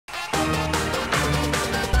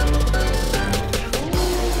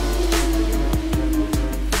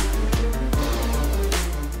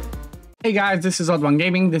Hey guys, this is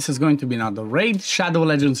OddOneGaming. This is going to be another Raid Shadow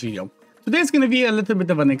Legends video. Today's going to be a little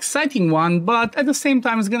bit of an exciting one, but at the same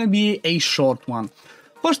time it's going to be a short one.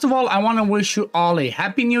 First of all, I want to wish you all a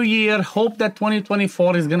happy new year. Hope that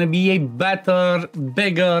 2024 is going to be a better,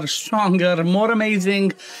 bigger, stronger, more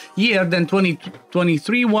amazing year than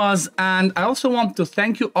 2023 was. And I also want to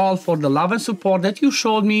thank you all for the love and support that you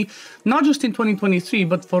showed me, not just in 2023,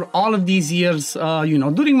 but for all of these years,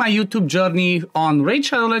 during my YouTube journey on Raid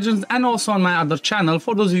Shadow Legends and also on my other channel,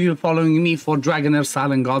 for those of you following me for Dragonair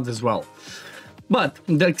Silent Gods as well. But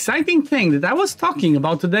the exciting thing that I was talking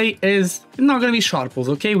about today is not going to be sharp pulls,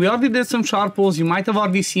 okay? We already did some sharp pulls. You might have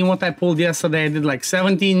already seen what I pulled yesterday. I did like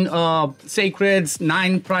 17 sacreds,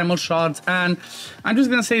 9 primal shards, and I'm just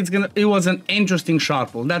going to say it was an interesting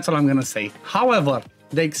sharp pull. That's all I'm going to say. However,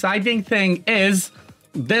 the exciting thing is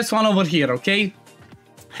this one over here, okay?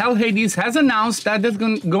 Hell Hades has announced that there's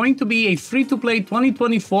going to be a free-to-play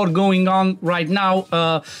 2024 going on right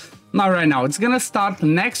now. Not right now. It's gonna start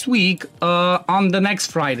next week on the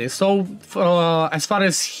next Friday. So as far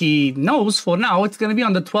as he knows, for now, it's gonna be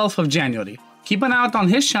on the 12th of January. Keep an eye out on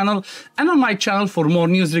his channel and on my channel for more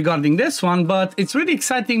news regarding this one. But it's really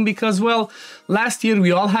exciting because, well, last year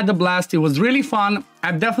we all had a blast. It was really fun.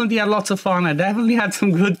 I definitely had lots of fun. I definitely had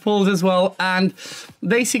some good pulls as well. And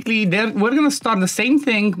basically, we're gonna start the same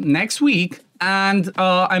thing next week. And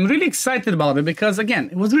I'm really excited about it because, again,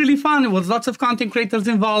 it was really fun. It was lots of content creators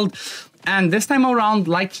involved. And this time around,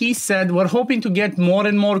 like he said, we're hoping to get more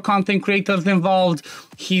and more content creators involved.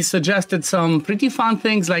 He suggested some pretty fun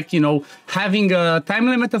things like, having a time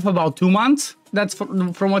limit of about 2 months. That's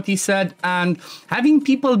from what he said. And having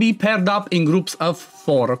people be paired up in groups of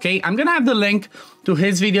 4, okay? I'm going to have the link to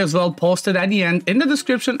his video as well posted at the end in the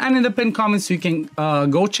description and in the pinned comments so you can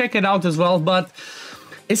go check it out as well. But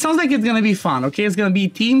it sounds like it's going to be fun, okay? It's going to be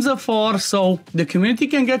teams of 4, so the community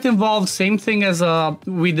can get involved. Same thing as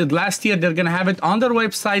we did last year. They're going to have it on their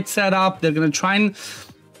website set up. They're going to try and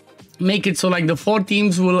make it so like the 4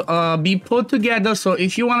 teams will be put together. So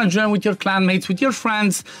if you want to join with your clanmates, with your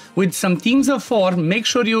friends, with some teams of 4, make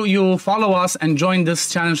sure you follow us and join this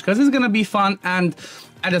challenge because it's going to be fun. And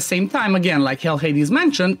at the same time, again, like Hell Hades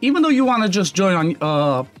mentioned, even though you want to just join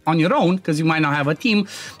on your own, because you might not have a team,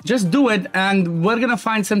 just do it, and we're going to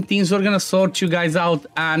find some teams, we're going to sort you guys out,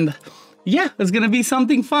 and yeah, it's going to be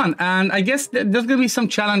something fun. And I guess there's going to be some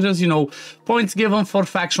challenges, points given for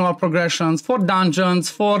factional progressions, for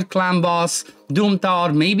dungeons, for clan boss, Doom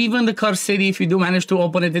Tower, maybe even the Curse City if you do manage to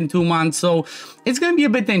open it in 2 months. So it's going to be a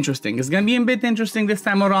bit interesting. It's going to be a bit interesting this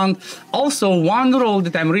time around. Also, one rule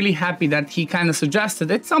that I'm really happy that he kind of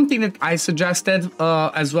suggested, it's something that I suggested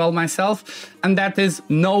as well myself, and that is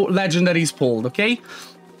no legendaries pulled, okay?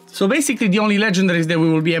 So basically the only legendaries that we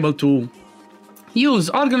will be able to use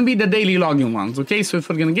are going to be the daily login ones, okay? So if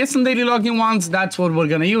we're going to get some daily login ones, that's what we're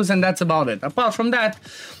going to use, and that's about it. Apart from that,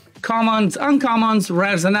 commons, uncommons,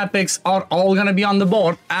 rares, and epics are all going to be on the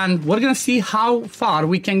board, and we're going to see how far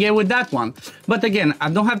we can get with that one. But again, I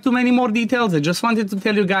don't have too many more details. I just wanted to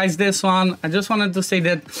tell you guys this one. I just wanted to say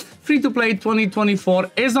that free-to-play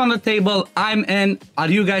 2024 is on the table. I'm in. Are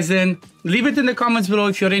you guys in? Leave it in the comments below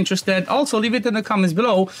if you're interested. Also, leave it in the comments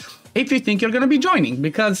below if you think you're going to be joining,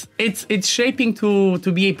 because it's shaping to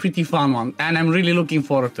be a pretty fun one, and I'm really looking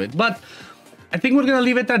forward to it. But I think we're going to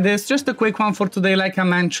leave it at this. Just a quick one for today, like I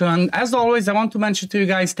mentioned. As always, I want to mention to you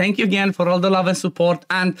guys, thank you again for all the love and support.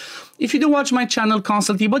 And if you do watch my channel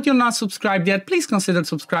constantly, but you're not subscribed yet, please consider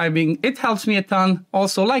subscribing. It helps me a ton.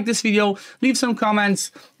 Also, like this video, leave some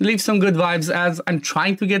comments, leave some good vibes, as I'm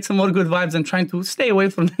trying to get some more good vibes. I'm trying to stay away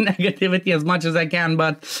from the negativity as much as I can,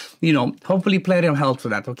 but, hopefully Plarium helps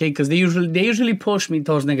with that, okay? Because they usually push me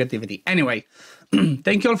towards negativity. Anyway,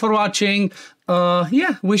 thank you all for watching.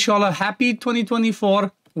 Wish you all a happy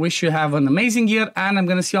 2024. Wish you have an amazing year, and I'm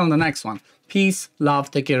gonna see you on the next one. Peace,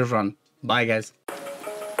 love, take care, everyone. Bye, guys.